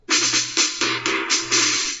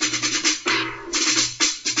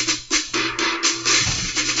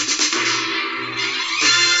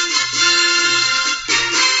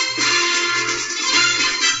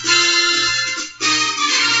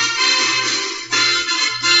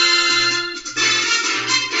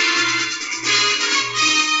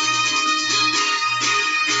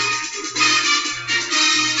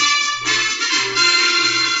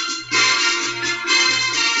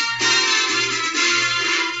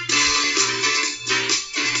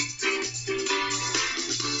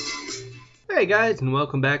Hey guys, and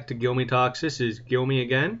welcome back to Gilmy Talks. This is Gilmy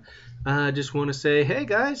again. I just want to say, hey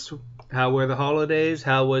guys, how were the holidays?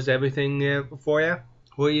 How was everything for you?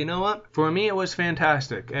 Well, you know what? For me, it was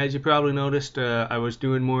fantastic. As you probably noticed, I was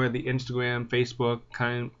doing more of the Instagram, Facebook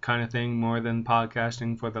kind of thing more than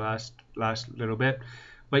podcasting for the last little bit.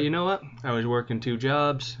 But you know what? I was working 2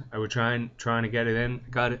 jobs. I was trying to get it in.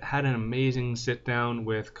 Had an amazing sit down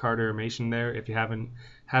with Carter Mason there. If you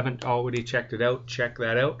haven't already checked it out, check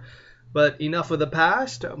that out. But enough of the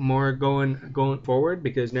past, more going forward,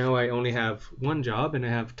 because now I only have 1 job and I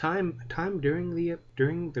have time during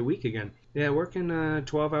the week again. Yeah, working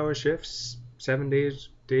 12-hour shifts, 7 days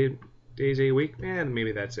a week. And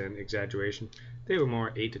maybe that's an exaggeration. They were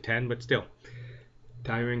more 8 to 10, but still.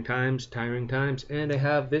 Tiring times. And I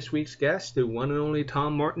have this week's guest, the one and only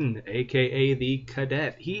Tom Morton, aka the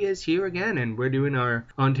Cadet. He is here again, and we're doing our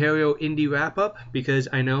Ontario Indie wrap-up, because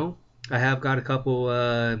I know I have got a couple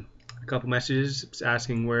messages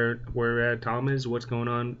asking where Tom is, what's going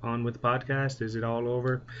on with the podcast. Is it all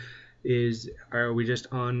over? Are we just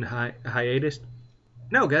on hiatus?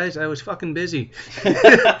 No, guys, I was fucking busy.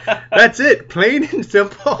 That's it, plain and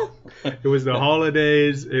simple. It was the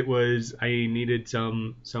holidays. I needed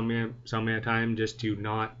some time just to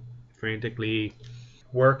not frantically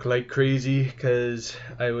work like crazy, because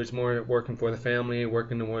I was more working for the family,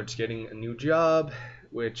 working towards getting a new job,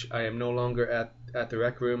 which I am no longer at the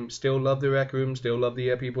rec room. Still love the rec room, still love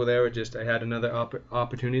the people there. I had another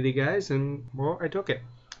opportunity, guys, and well, I took it.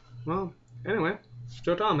 Well, anyway,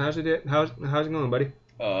 so Tom, how's it going, buddy?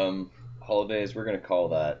 Holidays, we're gonna call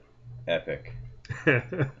that epic.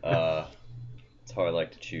 It's how I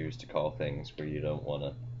like to choose to call things where you don't want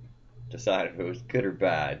to decide if it was good or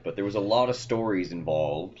bad, but there was a lot of stories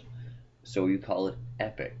involved, so you call it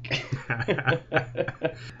epic.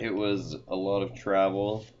 It was a lot of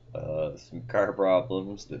travel, some car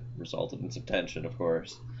problems that resulted in some tension, of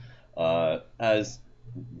course. As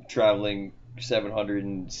traveling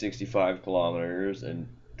 765 kilometers and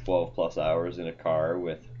 12 plus hours in a car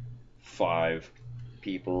with 5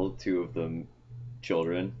 people, 2 of them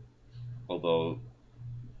children, although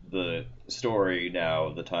the story now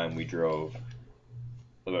of the time we drove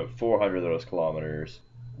about 400 of those kilometers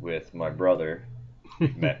with my brother,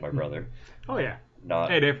 met my brother. Oh yeah.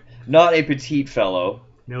 Hey Dave. Not a petite fellow.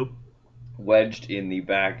 Nope. Wedged in the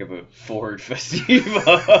back of a Ford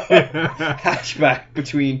Festiva hatchback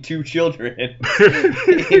between 2 children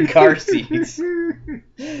in car seats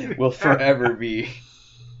will forever be,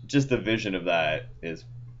 just the vision of that is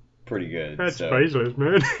pretty good. That's priceless,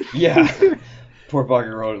 man. Yeah. Poor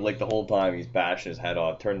bugger rode like the whole time he's bashing his head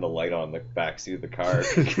off, turning the light on the back seat of the car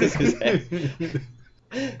because his head.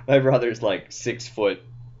 My brother's like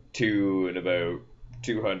 6'2" and about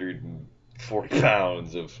 240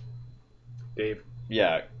 pounds of Dave.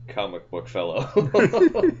 Yeah, comic book fellow.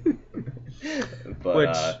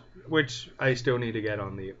 But, which I still need to get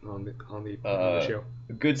on the show.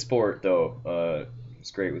 Good sport though.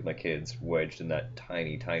 It's great with my kids wedged in that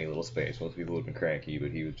tiny little space. Most people would have been cranky,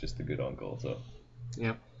 but he was just a good uncle. So.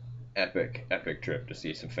 Yep. Epic trip to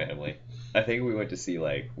see some family. I think we only got to see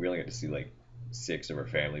 6 of our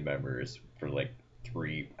family members for like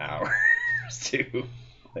 3 hours too.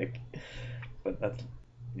 But that's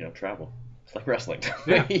travel. It's like wrestling.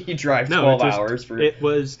 Yeah. You drive 12 hours for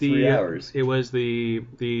 3 hours. It was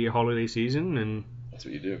the holiday season, and that's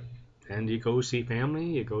what you do. And you go see family.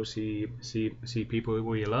 You go see people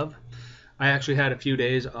who you love. I actually had a few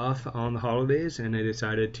days off on the holidays, and I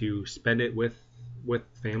decided to spend it with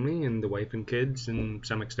family and the wife and kids and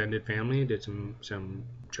some extended family. Did some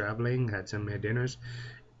traveling, had some dinners,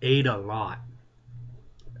 ate a lot.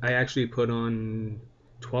 I actually put on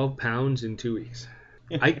 12 pounds in 2 weeks.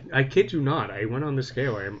 I kid you not. I went on the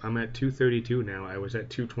scale. I'm at 232 now. I was at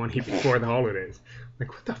 220 before the holidays.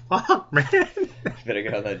 Like, what the fuck, man? Better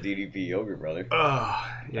get on that DDP yogurt, brother.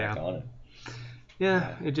 Oh, yeah. Back on it.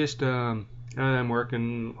 Yeah, it just I'm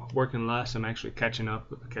working less. I'm actually catching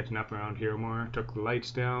up around here more. Took the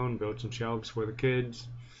lights down, built some shelves for the kids.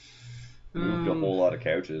 Moved a whole lot of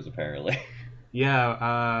couches, apparently.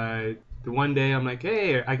 Yeah, the one day I'm like,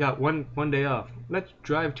 hey, I got one day off. Let's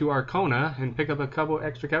drive to Arkona and pick up a couple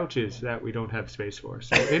extra couches that we don't have space for.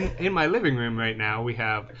 So in my living room right now, we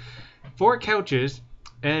have 4 couches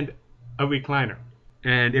and a recliner.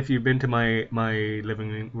 And if you've been to my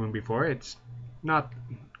living room before, it's not...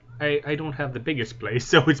 I don't have the biggest place,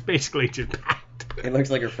 so it's basically just packed. It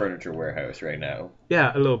looks like a furniture warehouse right now.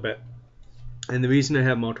 Yeah, a little bit. And the reason I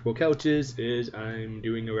have multiple couches is I'm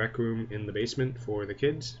doing a rec room in the basement for the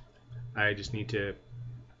kids. I just need to...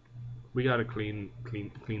 We gotta clean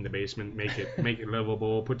the basement, make it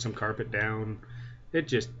livable, put some carpet down. It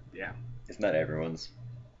just, yeah. Isn't that everyone's?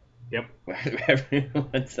 Yep.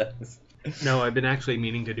 Everyone says. No, I've been actually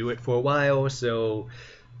meaning to do it for a while, so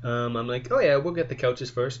I'm like, oh yeah, we'll get the couches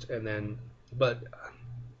first, and then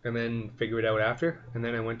figure it out after. And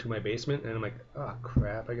then I went to my basement, and I'm like, oh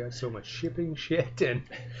crap, I got so much shipping shit and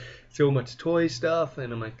so much toy stuff,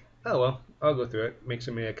 and I'm like, oh well, I'll go through it, make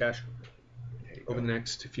some cash over the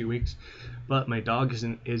next few weeks. But my dog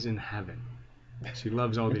is in heaven. She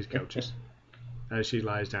loves all these couches. As she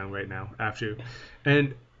lies down right now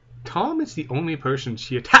and Tom is the only person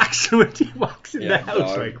she attacks when she walks in the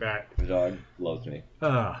house like that. The dog loves me.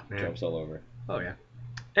 Oh man, jumps all over. Oh yeah.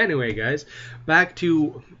 Anyway, guys, back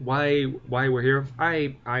to why we're here.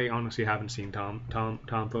 I honestly haven't seen Tom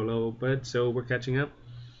for a little bit, so we're catching up.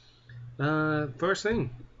 First thing,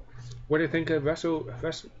 what do you think of Wrestle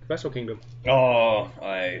Kingdom? Oh,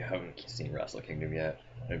 I haven't seen Wrestle Kingdom yet.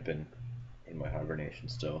 I've been in my hibernation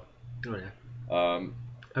still. Oh yeah.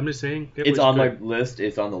 I'm just saying it's on my list.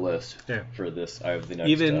 It's on the list for this. I have the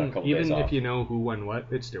next couple days even off. if you know who won what,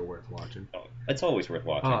 it's still worth watching. Oh, it's always worth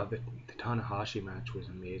watching. Oh, the Tanahashi match was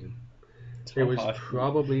amazing. It was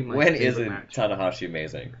probably my when favorite isn't match. Tanahashi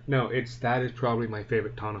amazing? No, that is probably my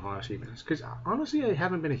favorite Tanahashi match. Because honestly, I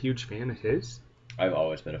haven't been a huge fan of his. I've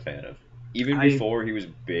always been a fan of. Even before he was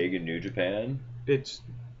big in New Japan.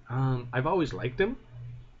 I've always liked him.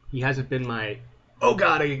 He hasn't been my, oh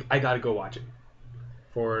god, I gotta go watch it.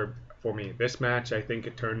 For me, this match, I think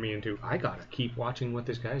it turned me into, I gotta keep watching what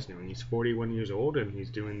this guy's doing. He's 41 years old and he's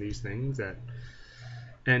doing these things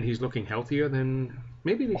and he's looking healthier than,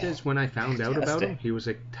 maybe because when I found out about him, he was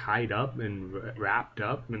like tied up and wrapped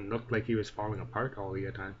up and looked like he was falling apart all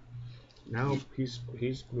the time. Now he's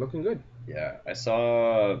looking good. Yeah, I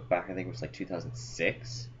saw back, I think it was like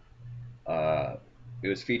 2006. It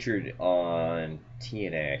was featured on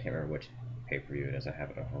TNA. I can't remember which pay-per-view it is. I have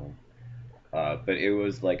it at home. But it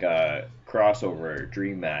was like a crossover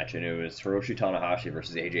dream match, and it was Hiroshi Tanahashi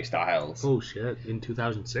versus AJ Styles. Oh shit! In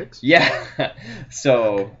 2006? Yeah.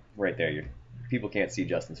 So right there, people can't see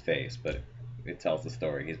Justin's face, but it tells the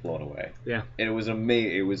story. He's blown away. Yeah. And it was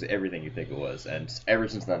amazing. It was everything you think it was, and ever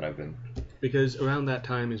since then I've been. Because around that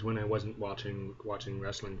time is when I wasn't watching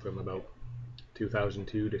wrestling from about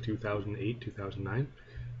 2002 to 2008, 2009.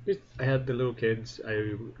 I had the little kids.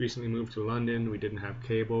 I recently moved to London. We didn't have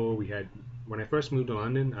cable. When I first moved to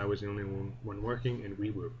London, I was the only one working, and we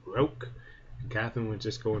were broke. And Catherine was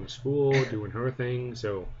just going to school, doing her thing,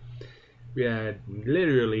 so we had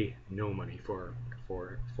literally no money for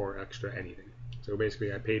extra anything. So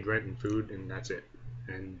basically, I paid rent and food, and that's it,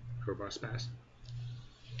 and her bus pass.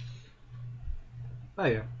 Oh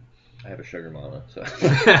yeah. I have a sugar mama, so.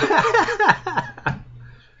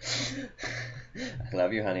 I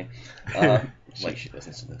love you, honey. Like she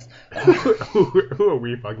listens to this. Who are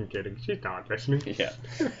we fucking kidding? She's not listening. Yeah.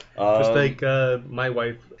 Just like my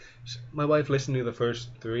wife. My wife listened to the first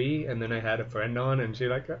 3, and then I had a friend on, and she's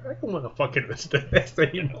like, I don't want to fucking listen to this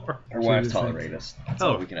anymore. Her wives tolerate us. That's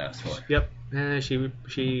all we can ask for. Yep.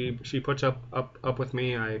 She puts up with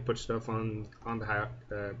me. I put stuff on the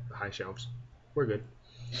high shelves. We're good.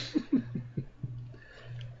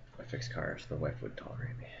 I fix cars. The wife would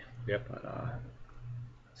tolerate me. Yep. But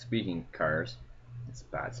speaking cars, it's a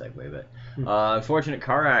bad segue, but unfortunate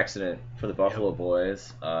car accident for the Buffalo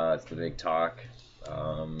Boys. It's the big talk.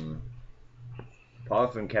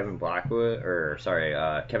 Puff and Kevin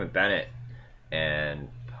Bennett and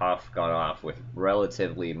Puff got off with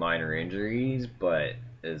relatively minor injuries, but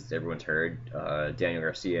as everyone's heard, Daniel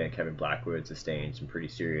Garcia and Kevin Blackwood sustained some pretty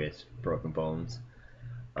serious broken bones.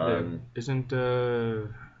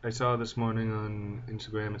 I saw this morning on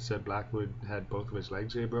Instagram, it said Blackwood had both of his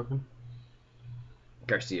legs broken?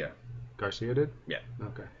 Garcia did? Yeah.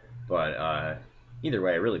 Okay. But either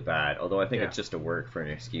way, really bad. Although I think it's just a work for an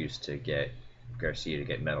excuse to get Garcia to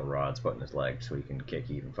get metal rods put in his legs so he can kick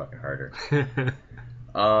even fucking harder.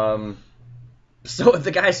 So the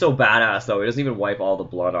guy's so badass though, he doesn't even wipe all the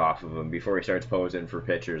blood off of him before he starts posing for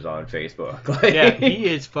pictures on Facebook. Like, yeah, he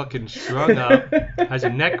is fucking strung up, has a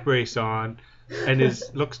neck brace on, and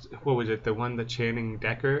what was it, the one that Channing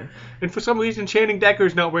Decker? And for some reason, Channing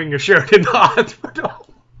Decker's not wearing a shirt in the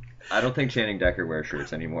hospital. I don't think Channing Decker wears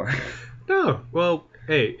shirts anymore. No, well,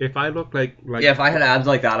 hey, if I look like yeah, if I had abs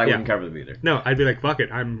like that, I wouldn't cover them either. No, I'd be like, fuck it,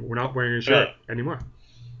 we're not wearing a shirt anymore.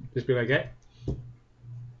 Just be like, hey.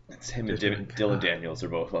 It's him and Dylan Daniels are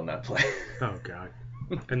both on that play. Oh god.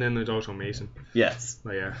 And then there's also Mason. Yes.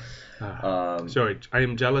 Oh yeah. Sorry, I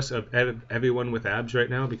am jealous of everyone with abs right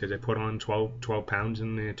now because I put on 12 pounds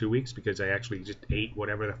in 2 weeks because I actually just ate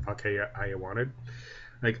whatever the fuck I wanted.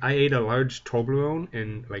 Like I ate a large Toblerone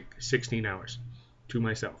in like 16 hours. to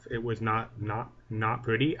myself. It was not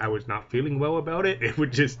pretty. I was not feeling well about it. It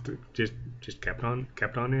would just kept on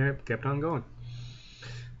going.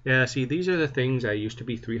 Yeah, see, these are the things. I used to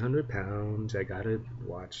be 300 pounds. I gotta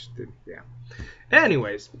watch yeah.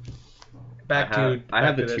 Anyways, I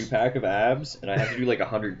have the this. 2-pack of abs, and I have to do like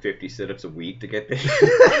 150 sit-ups a week to get there.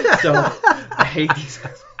 So I hate these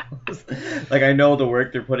assholes. Like, I know the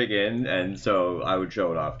work they're putting in, and so I would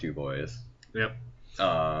show it off to you boys. Yep.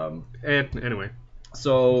 And anyway,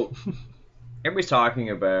 so everybody's talking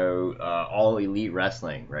about All Elite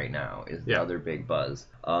Wrestling right now is the other big buzz.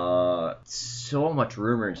 So much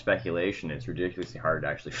rumor and speculation, it's ridiculously hard to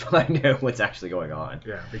actually find out what's actually going on.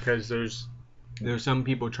 Yeah, because there's some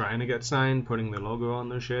people trying to get signed, putting the logo on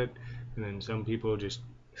their shit, and then some people just...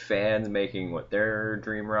 Fans making what their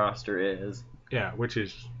dream roster is. Yeah, which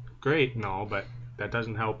is great and all, but that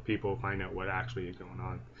doesn't help people find out what actually is going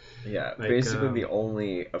on. Yeah, like, basically the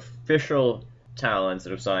only official talents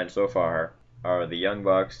that have signed so far are the Young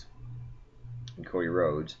Bucks and Cody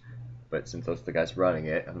Rhodes, but since those are the guys running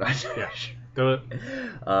it, I'm not sure.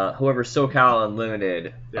 However, SoCal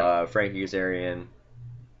Unlimited, Frankie Kazarian,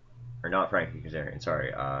 or not Frankie Kazarian,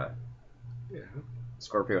 sorry,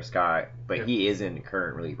 Scorpio Sky, but he is in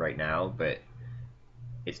currently right now, but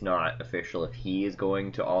it's not official if he is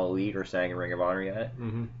going to All Elite or staying in Ring of Honor yet.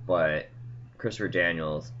 Mm-hmm. But Christopher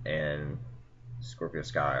Daniels and Scorpio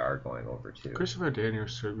Sky are going over too. Christopher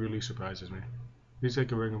Daniels really surprises me. He's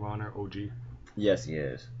like a Ring of Honor OG. Yes, he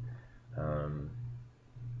is.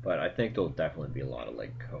 But I think there'll definitely be a lot of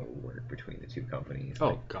like co-work between the two companies. Oh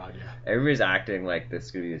like, God, yeah. Everybody's acting like this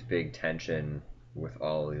is gonna be this big tension with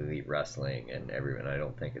All Elite Wrestling and everyone. I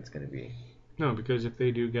don't think it's gonna be. No, because if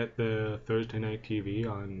they do get the Thursday night TV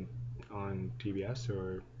on TBS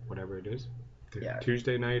or whatever it is,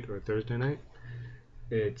 Tuesday night or Thursday night,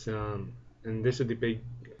 it's and this is the big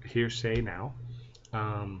hearsay now.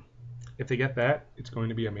 If they get that, it's going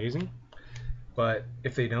to be amazing. But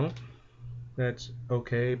if they don't, that's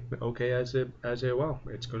okay as it well.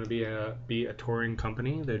 It's going to be a touring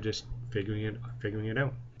company. They're just figuring it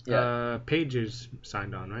out. Yeah. Page is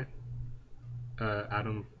signed on, right?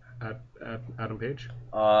 Adam Page.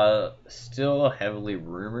 Still heavily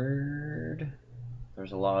rumored.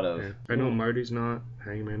 There's a lot of. Yeah. I know Marty's not.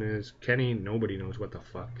 Hangman is. Kenny. Nobody knows what the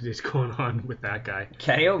fuck is going on with that guy.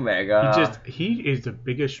 Kenny Omega. He is the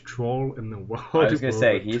biggest troll in the world. I was gonna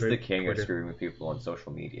say he's the king of screwing with people on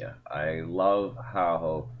social media. I love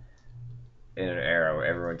how in an era where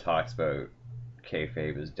everyone talks about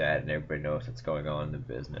kayfabe is dead and everybody knows what's going on in the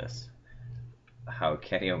business, how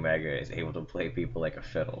Kenny Omega is able to play people like a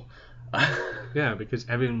fiddle. Yeah, because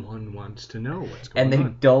everyone wants to know what's going on. And they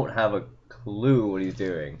don't have a clue what he's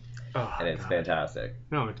doing. Oh, and it's fantastic.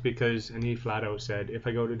 No, it's because, and he flat out said, if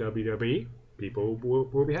I go to WWE, people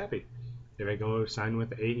will be happy. If I go sign with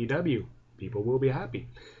AEW, people will be happy.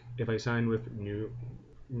 If I sign with New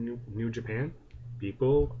Japan,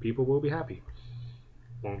 people will be happy.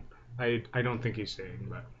 Won't. I don't think he's staying,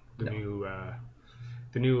 but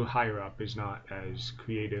the new higher up is not as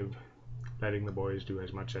creative, letting the boys do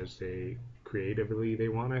as much as they creatively they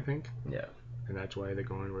want, I think. Yeah. And that's why they're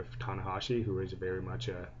going with Tanahashi, who is very much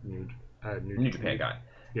a New Japan guy.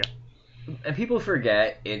 Yeah. And people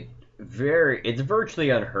forget it's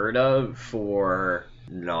virtually unheard of for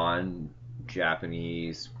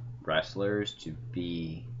non-Japanese wrestlers to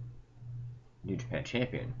be New Japan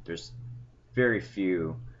champion. There's very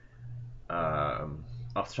few. Off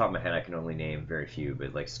the top of my head, I can only name very few,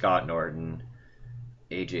 but like Scott Norton,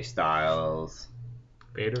 AJ Styles,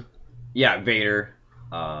 Vader. Yeah, Vader.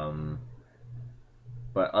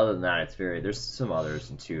 But other than that, there's some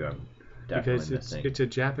others too. I'm definitely missing. Because it's a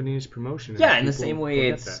Japanese promotion. Yeah, in the same way,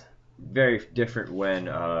 it's very different when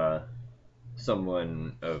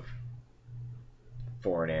someone of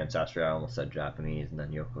foreign ancestry. I almost said Japanese, and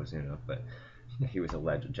then Yokozuna, but he was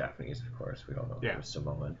alleged Japanese, of course. We all know he was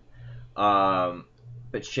Samoan.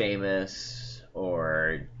 But Sheamus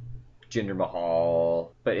or Jinder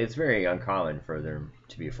Mahal, but it's very uncommon for them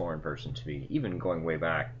to be a foreign person to be, even going way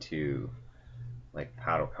back to like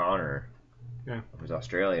Pat O'Connor, who's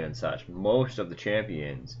Australian and such. Most of the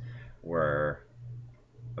champions were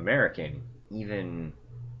American. Even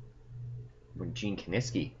when Gene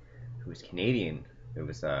Kiniski, who was Canadian, it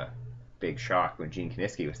was a big shock when Gene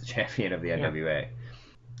Kiniski was the champion of the NWA.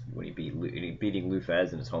 When he beating Lou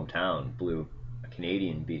Thesz in his hometown, a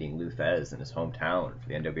Canadian beating Lou Thesz in his hometown for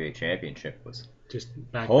the NWA championship was just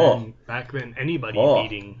back then anybody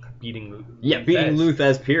beating Lou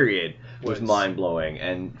Thesz period was mind blowing,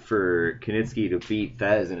 and for Kiniski to beat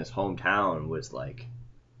Thesz in his hometown was like,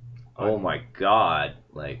 oh my god,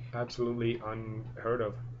 like absolutely unheard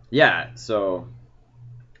of. Yeah, so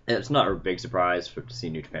it's not a big surprise to see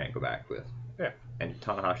New Japan go back with. Yeah. And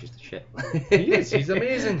Tanahashi's the shit. He is. He's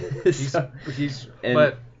amazing. He's and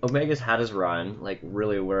but Omega's had his run. Like,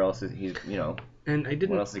 really, where else is he's, and I didn't.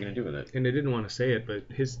 what else is he gonna do with it? And I didn't want to say it, but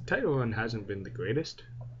his title run hasn't been the greatest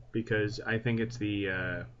because I think it's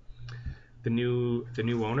the new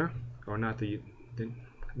owner, or not the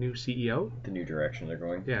new CEO. The new direction they're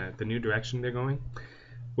going. Yeah, the new direction they're going,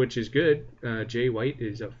 which is good. Jay White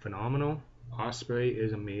is a phenomenal. Ospreay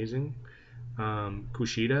is amazing.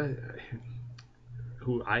 Kushida,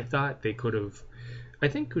 who I thought they could have. I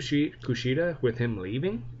think Kushida, with him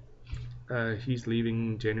leaving, he's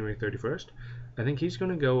leaving January 31st. I think he's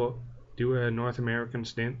going to go do a North American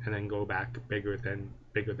stint and then go back bigger than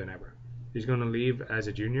ever. He's going to leave as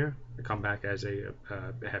a junior and come back as a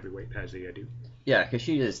heavyweight as they do. Yeah,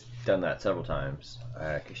 Kushida's done that several times.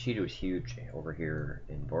 Kushida was huge over here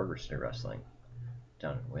in Borgerston Wrestling,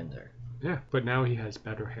 down in Windsor. Yeah, but now he has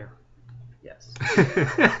better hair. Yes.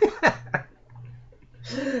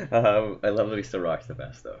 I love that he still rocks the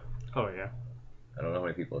vest, though. Oh, yeah. I don't know how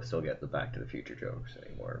many people still get the Back to the Future jokes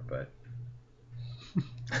anymore, but...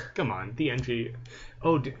 Come on, the entry...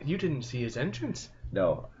 Oh, you didn't see his entrance?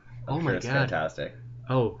 No. I'm sure it's fantastic.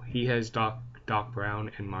 Oh, he has Doc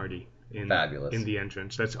Brown and Marty Fabulous. in the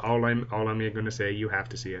entrance. That's all I'm going to say. You have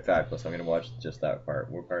to see it. Fabulous. I'm going to watch just that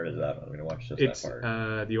part. What part is that? I'm going to watch just that part.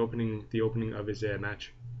 It's the opening of his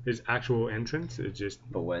match. His actual entrance is just...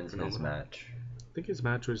 But when's phenomenal. his match? I think his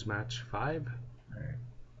match was match 5. All right.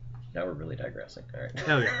 Now we're really digressing. All right.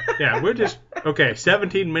 Hell yeah. Yeah, we're just... Okay,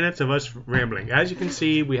 17 minutes of us rambling. As you can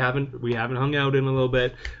see, we haven't hung out in a little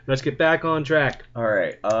bit. Let's get back on track. All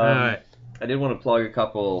right. All right. I did want to plug a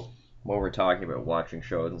couple, while we're talking about watching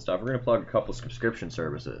shows and stuff, we're going to plug a couple subscription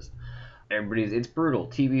services. It's brutal.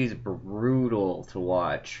 TV is brutal to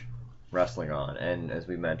watch wrestling on. And as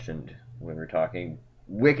we mentioned when we were talking,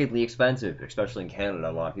 wickedly expensive, especially in Canada.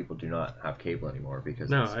 A lot of people do not have cable anymore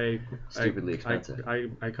because it's stupidly expensive.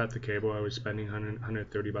 I cut the cable. I was spending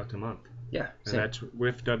 $130 a month. Yeah, and that's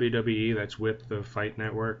with WWE. That's with the Fight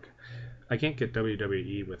Network. I can't get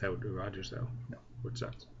WWE without Rogers though. No, which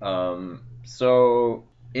sucks. So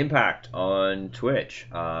Impact on Twitch,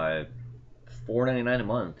 $4.99 a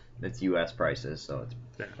month. It's U.S. prices, so it's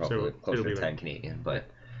probably closer to 10 Canadian, but.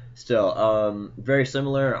 Still, very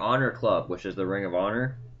similar. Honor Club, which is the Ring of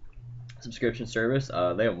Honor subscription service.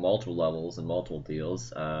 They have multiple levels and multiple deals.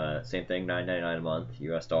 Same thing, $9.99 a month,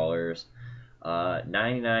 US dollars.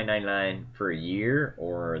 $99.99 for a year,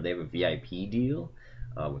 or they have a VIP deal,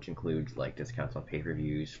 which includes like discounts on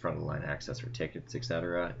pay-per-views, front-of-the-line access for tickets,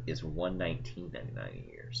 etc. Is $119.99 a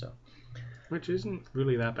year. So, which isn't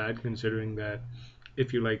really that bad considering that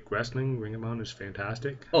if you like wrestling, Ring of Honor is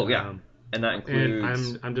fantastic. Oh yeah. And that includes...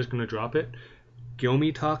 And I'm just going to drop it.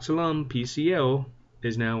 Gilmy Talks alum, PCO,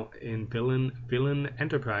 is now in Villain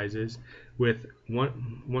Enterprises with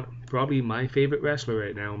one probably my favorite wrestler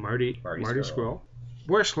right now, Marty Scurll.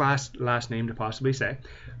 Worst last name to possibly say.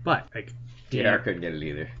 But, like... Yeah, I couldn't get it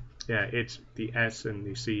either. Yeah, it's the S and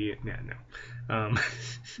the C. Yeah, no.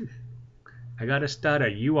 I got a stutter.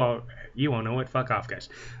 You all know it. Fuck off, guys.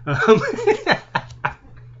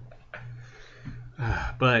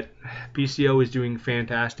 But PCO is doing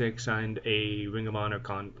fantastic, signed a Ring of Honor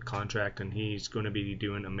contract, and he's going to be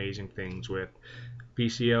doing amazing things with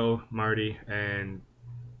PCO, Marty, and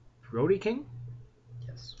Brody King?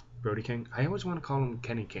 Yes. Brody King. I always want to call him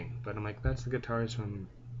Kenny King, but I'm like, that's the guitarist from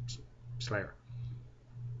Slayer.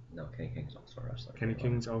 No, Kenny King's also a wrestler. Kenny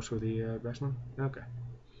King's also the wrestler? Okay.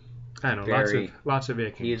 I don't know, lots of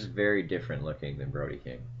Kings. He is very different looking than Brody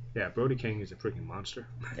King. Yeah, Brody King is a freaking monster.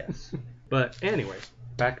 Yes. But anyways,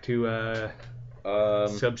 back to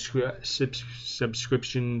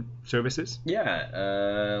subscription services.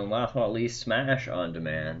 Yeah. Last but not least, Smash On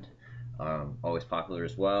Demand. Always popular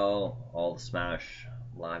as well. All the Smash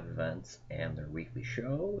live events and their weekly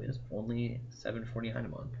show is only $7.49 a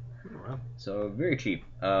month. Oh, wow. So very cheap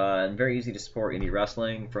and very easy to support indie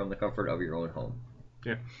wrestling from the comfort of your own home.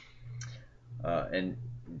 Yeah. And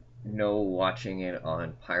no, watching it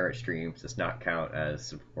on pirate streams does not count as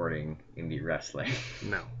supporting indie wrestling.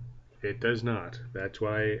 No, it does not. That's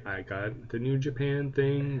why I got the New Japan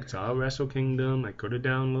thing. Saw Wrestle Kingdom. I could have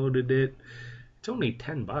downloaded it. It's only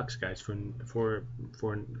 $10, guys, for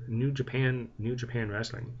New Japan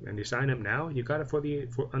Wrestling. And you sign up now, you got it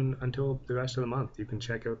until the rest of the month. You can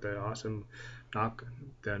check out the awesome the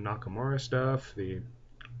Nakamura stuff, the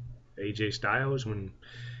AJ Styles when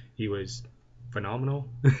he was phenomenal.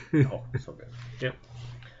 Oh, so good. Yep.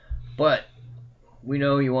 But we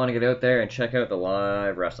know you want to get out there and check out the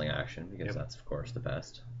live wrestling action because that's, of course, the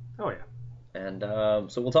best. Oh, yeah. And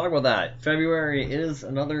so we'll talk about that. February is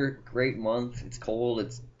another great month. It's cold.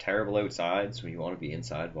 It's terrible outside, so you want to be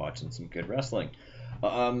inside watching some good wrestling.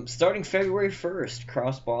 Starting February 1st,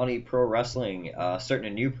 Crossbody Pro Wrestling starting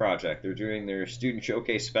a new project. They're doing their Student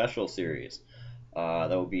Showcase Special Series. That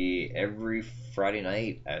will be every Friday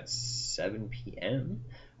night at 7 p.m.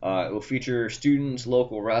 It will feature students,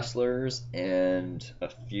 local wrestlers, and a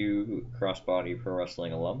few Crossbody Pro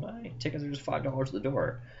Wrestling alumni. Tickets are just $5 at the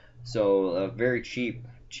door. So a very cheap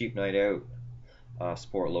night out.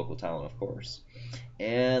 Support local talent, of course.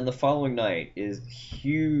 And the following night is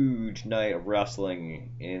huge night of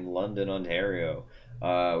wrestling in London, Ontario.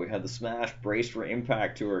 We have the Smash Brace for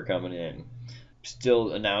Impact tour coming in.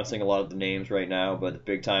 Still announcing a lot of the names right now, but the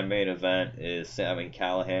big time main event is Sami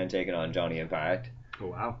Callihan taking on Johnny Impact. Oh,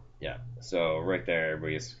 wow. Yeah, so right there,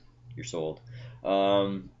 you're sold.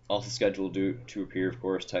 Also scheduled to appear, of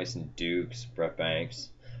course, Tyson Dukes, Brett Banks.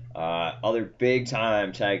 Other big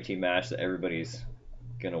time tag team match that everybody's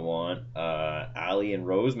gonna want. Ali and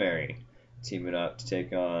Rosemary teaming up to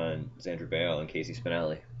take on Sandra Bale and Casey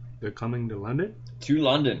Spinelli. They're coming to London? To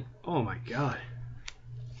London. Oh my god.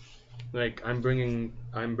 Like I'm bringing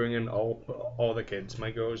all the kids.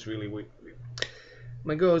 My girls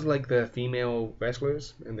like the female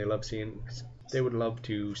wrestlers, and they would love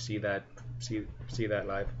to see that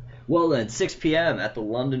live. Well then, 6 p.m. at the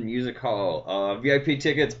London Music Hall. VIP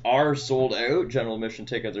tickets are sold out. General admission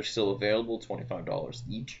tickets are still available, $25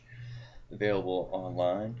 each. Available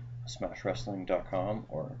online, smashwrestling.com,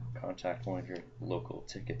 or contact one of your local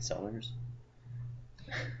ticket sellers.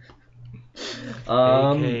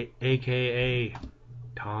 AKA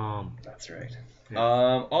Tom. That's right.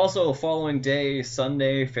 Also, following day,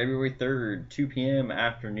 Sunday, February 3rd, 2 p.m.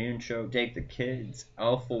 afternoon show, Take the Kids,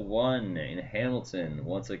 Alpha One in Hamilton.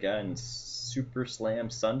 Once again, Super Slam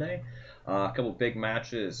Sunday. A couple big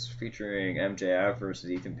matches featuring MJF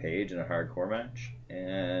versus Ethan Page in a hardcore match,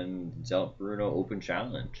 and Del Bruno Open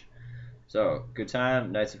Challenge. So, good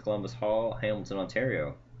time, Knights of Columbus Hall, Hamilton,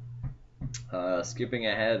 Ontario. Skipping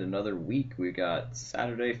ahead another week, we got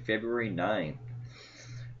Saturday, February 9th.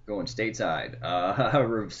 Going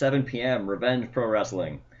stateside. 7 p.m. Revenge Pro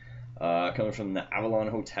Wrestling. Coming from the Avalon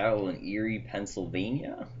Hotel in Erie,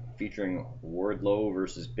 Pennsylvania. Featuring Wardlow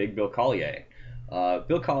versus Big Bill Collier.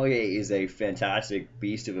 Bill Collier is a fantastic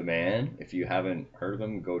beast of a man. If you haven't heard of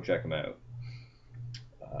him, go check him out.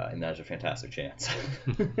 And that's a fantastic chance.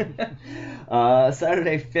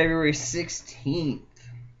 Saturday, February 16th.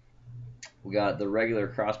 We got the regular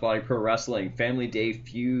Crossbody Pro Wrestling Family Day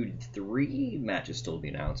Feud 3 matches still to be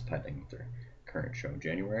announced pending their current show in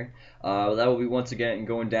January. That will be once again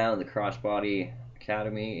going down at the Crossbody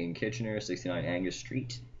Academy in Kitchener, 69 Angus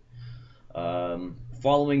Street.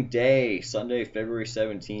 Following day, Sunday, February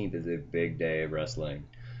 17th, is a big day of wrestling.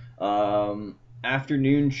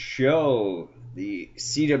 Afternoon show, the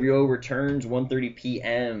CWO returns, 1:30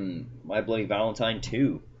 p.m. My Bloody Valentine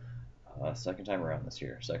 2. Second time around this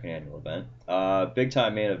year, second annual event. Big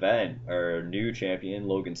time main event, our new champion,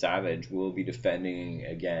 Logan Savage, will be defending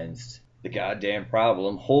against the goddamn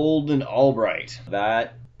problem, Holden Albright.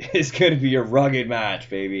 That is going to be a rugged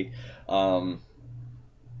match, baby. I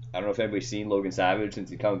don't know if anybody's seen Logan Savage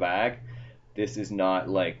since he come back. This is not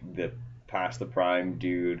like the past the prime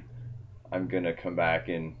dude, I'm going to come back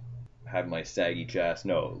and have my saggy chest.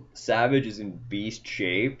 No, Savage is in beast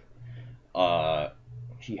shape.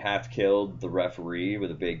 He half killed the referee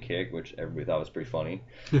with a big kick, which everybody thought was pretty funny.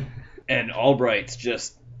 And Albright's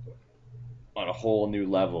just on a whole new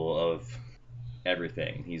level of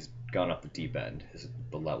everything. He's gone off the deep end, is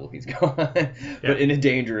the level he's gone. But in a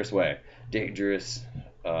dangerous way. Dangerous,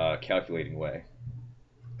 calculating way.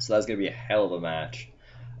 So that's going to be a hell of a match.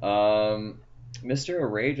 Mr.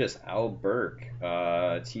 Outrageous Al Burke,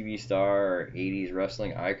 TV star, 80s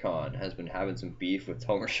wrestling icon, has been having some beef with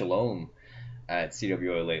Tomer Shalom at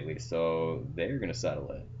CWO lately, so they're gonna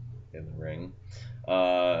settle it in the ring.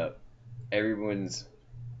 Everyone's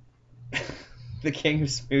the King of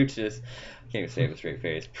Smooches. I can't even say it with a straight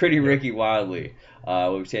face. Pretty Ricky Wildly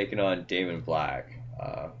will be taking on Damon Black.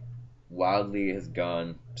 Wildly has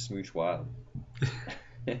gone smooch wild.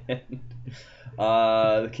 The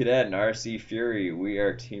Cadet and RC Fury, we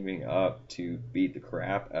are teaming up to beat the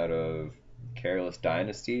crap out of Careless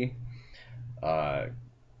Dynasty.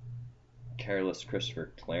 Careless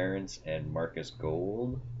Christopher Clarence and Marcus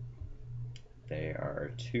Gold. They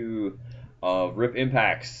are two of Rip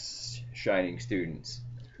Impact's shining students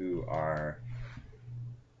who are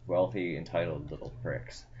wealthy, entitled little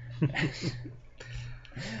pricks.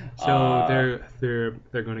 So they're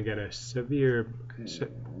going to get a severe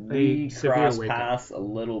we cross weight paths a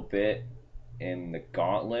little bit in the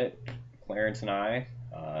Gauntlet Clarence and I.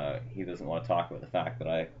 He doesn't want to talk about the fact that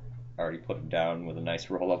I already put him down with a nice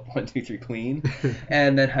roll up 1, 2, 3 clean,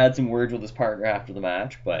 and then had some words with his partner after the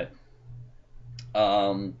match. But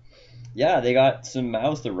yeah, they got some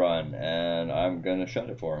mouths to run, and I'm gonna shut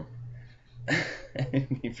it for them.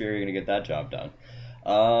 If you're gonna get that job done.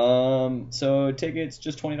 So tickets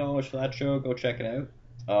just $20 for that show. Go check it out.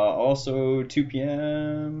 Also 2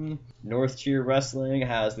 p.m. North Tier Wrestling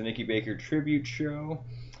has the Nikki Baker tribute show.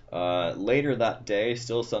 Later that day,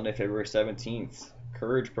 still Sunday, February 17th,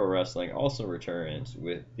 Courage Pro Wrestling also returns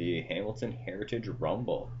with the Hamilton Heritage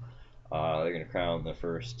Rumble. They're going to crown the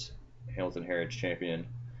first Hamilton Heritage champion.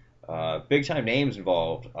 Big time names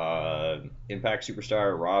involved. Impact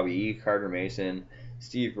Superstar Rob E, Carter Mason,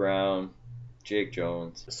 Steve Brown, Jake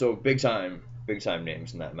Jones. So big time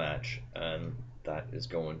names in that match. And that is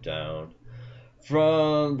going down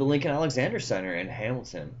from the Lincoln Alexander Center in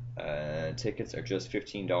Hamilton. Tickets are just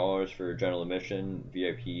 $15 for general admission.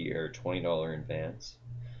 VIP are $20 in advance.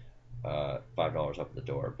 $5 up the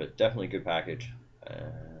door, but definitely a good package.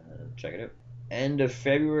 Check it out. End of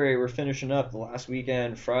February, we're finishing up the last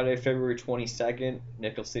weekend. Friday, February 22nd,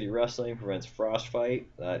 Nickel City Wrestling presents Frostfight.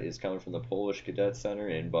 That is coming from the Polish Cadet Center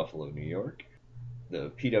in Buffalo, New York. The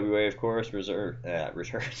PWA, of course,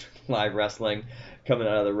 returns live wrestling coming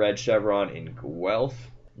out of the Red Chevron in Guelph.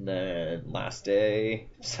 And then last day,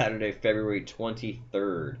 Saturday, February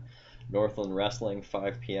 23rd, Northland Wrestling,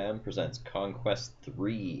 5 p.m. presents Conquest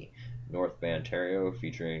 3, North Ontario,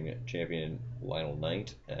 featuring champion Lionel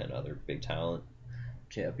Knight and other big talent.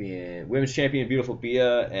 Women's champion Beautiful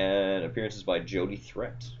Bia, and appearances by Jody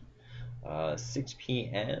Threat. 6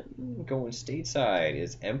 p.m. going stateside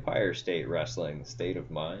is Empire State Wrestling, State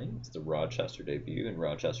of Mind. It's the Rochester debut in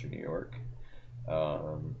Rochester, New York.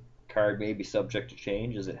 Card may be subject to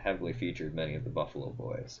change as it heavily featured many of the Buffalo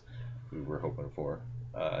boys who we're hoping for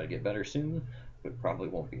to get better soon, but probably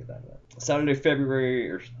won't be at that event. Saturday, February,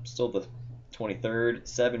 or still the 23rd,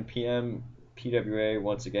 7 p.m. PWA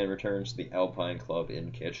once again returns to the Alpine Club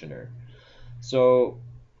in Kitchener. So,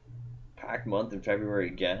 packed month in February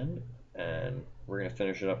again. And we're going to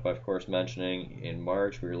finish it up by, of course, mentioning in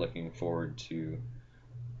March we're looking forward to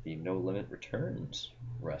the No Limit Returns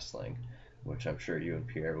Wrestling, which I'm sure you and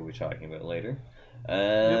Pierre will be talking about later.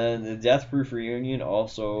 And the Death Proof Reunion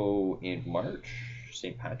also in March,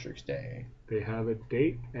 St. Patrick's Day. They have a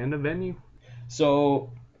date and a venue.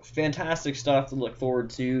 So, fantastic stuff to look forward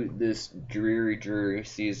to this dreary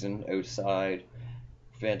season outside.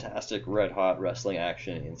 Fantastic red-hot wrestling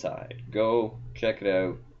action inside. Go, check it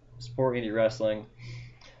out. Support indie wrestling.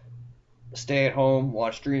 Stay at home,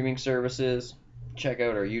 watch streaming services, check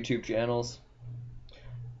out our YouTube channels.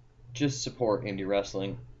 Just support indie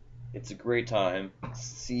wrestling. It's a great time.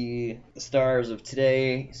 See the stars of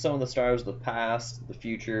today, some of the stars of the past, the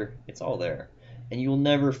future. It's all there. And you'll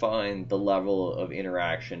never find the level of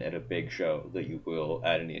interaction at a big show that you will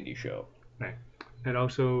at an indie show. Right. And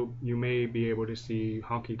also, you may be able to see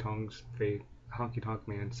Honky Tonk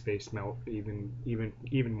Man's face melt even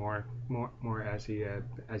more as he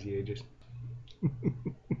ages.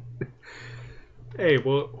 Hey,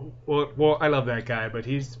 well, I love that guy, but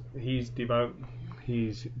he's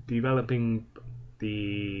developing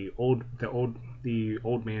the old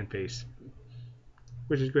man face,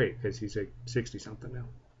 which is great because he's like 60 something now.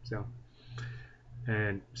 So,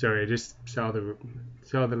 and sorry, I just saw the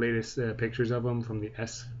latest pictures of him from the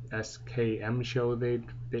SKM show they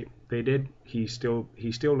did. He still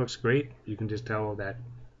looks great. You can just tell that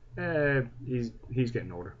he's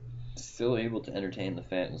getting older. Still able to entertain the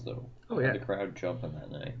fans though. Oh yeah, the crowd jumping that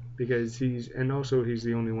night. Because he's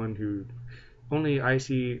the only one who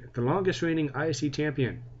the longest reigning IC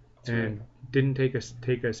champion. That's and right. Didn't take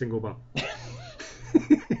a single bump.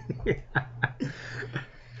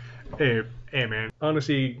 Hey man,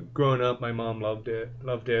 honestly, growing up, my mom loved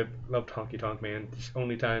Honky Tonk Man. The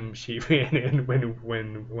only time she ran in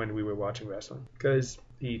when we were watching wrestling, because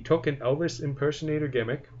he took an Elvis impersonator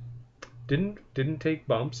gimmick, didn't take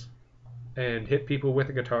bumps, and hit people with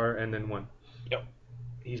a guitar and then won. Yep.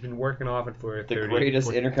 He's been working off it for the greatest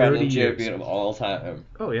Intercontinental champion of all time.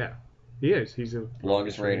 Oh yeah, he is. He's the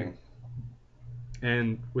longest reigning.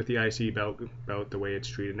 And with the IC belt the way it's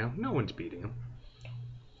treated now, no one's beating him.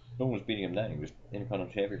 No one was beating him then. He was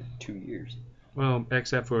Intercontinental champion for 2 years. Well,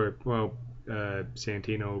 except for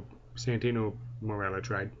Santino Marella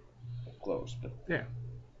tried. Close, but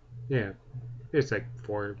yeah, it's like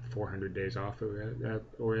 400 days off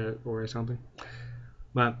or something.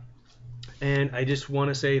 But and I just want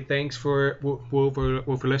to say thanks for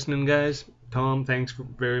listening, guys. Tom, thanks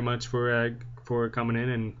very much for coming in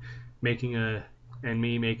and making a and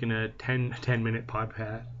me making a 10 minute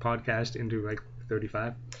podcast into like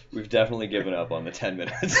 35. We've definitely given up on the 10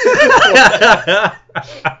 minutes.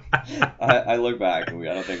 I look back and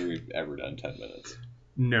I don't think we've ever done 10 minutes.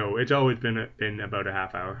 No, it's always been about a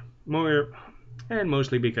half hour. More, and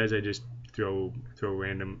mostly because I just throw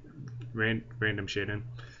random shit in.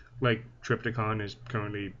 Like Triptychon is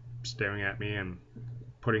currently staring at me and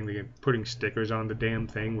putting stickers on the damn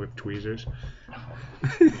thing with tweezers. Yeah,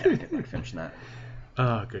 I didn't finish that.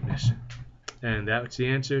 Oh goodness. And that's the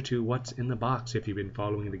answer to what's in the box if you've been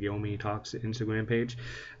following the Gilmy Talks Instagram page.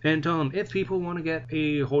 And Tom, if people want to get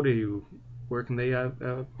a hold of you, where can they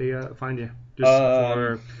find you?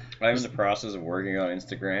 I'm in the process of working on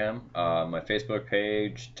Instagram. My Facebook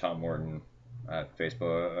page, Tom Morton at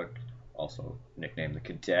Facebook, also nicknamed the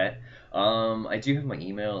Cadet. I do have my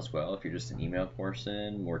email as well. If you're just an email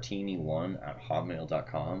person,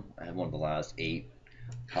 mortini1@hotmail.com. I have one of the last 8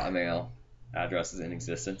 Hotmail addresses in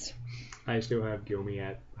existence. I still have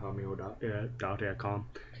gilmy@hotmail.com.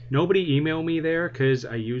 Nobody email me there because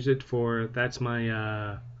I use it for, that's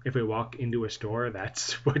my, if I walk into a store,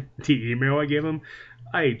 that's what the email I give them.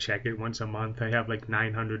 I check it once a month. I have like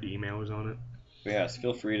 900 emails on it. But yes,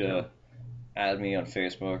 feel free to add me on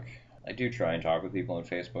Facebook. I do try and talk with people on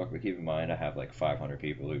Facebook, but keep in mind I have like 500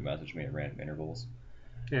 people who message me at random intervals.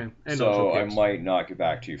 Yeah. And so I might not get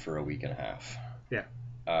back to you for a week and a half. Yeah.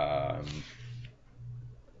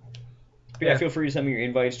 But yeah, feel free to send me your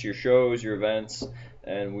invites to your shows, your events,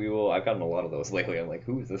 and we will. I've gotten a lot of those lately. I'm like,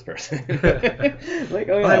 who is this person? Like,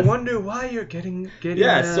 oh yeah. I wonder why you're getting.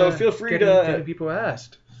 Yeah, so feel free getting people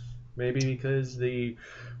asked. Maybe because the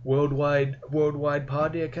worldwide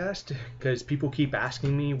podcast, because people keep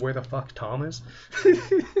asking me where the fuck Tom is.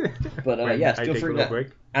 But yes, feel free to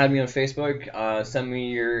add me on Facebook. Send me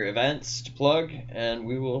your events to plug, and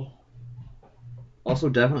we will. Also,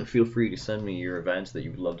 definitely feel free to send me your events that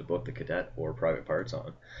you would love to book the Cadet or Private Parts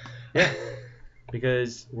on. Yeah,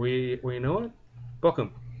 because we know what? Book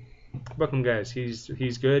him, guys.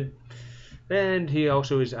 He's good, and he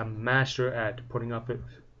also is a master at putting up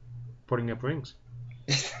rings.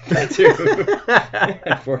 That too.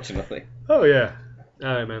 Unfortunately. Oh yeah.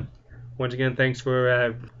 All right, man. Once again, thanks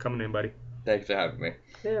for coming in, buddy. Thanks for having me.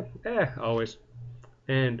 Yeah, always.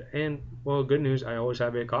 And well, good news. I always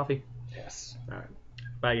have a coffee. Yes. All right.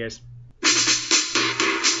 Bye, guys.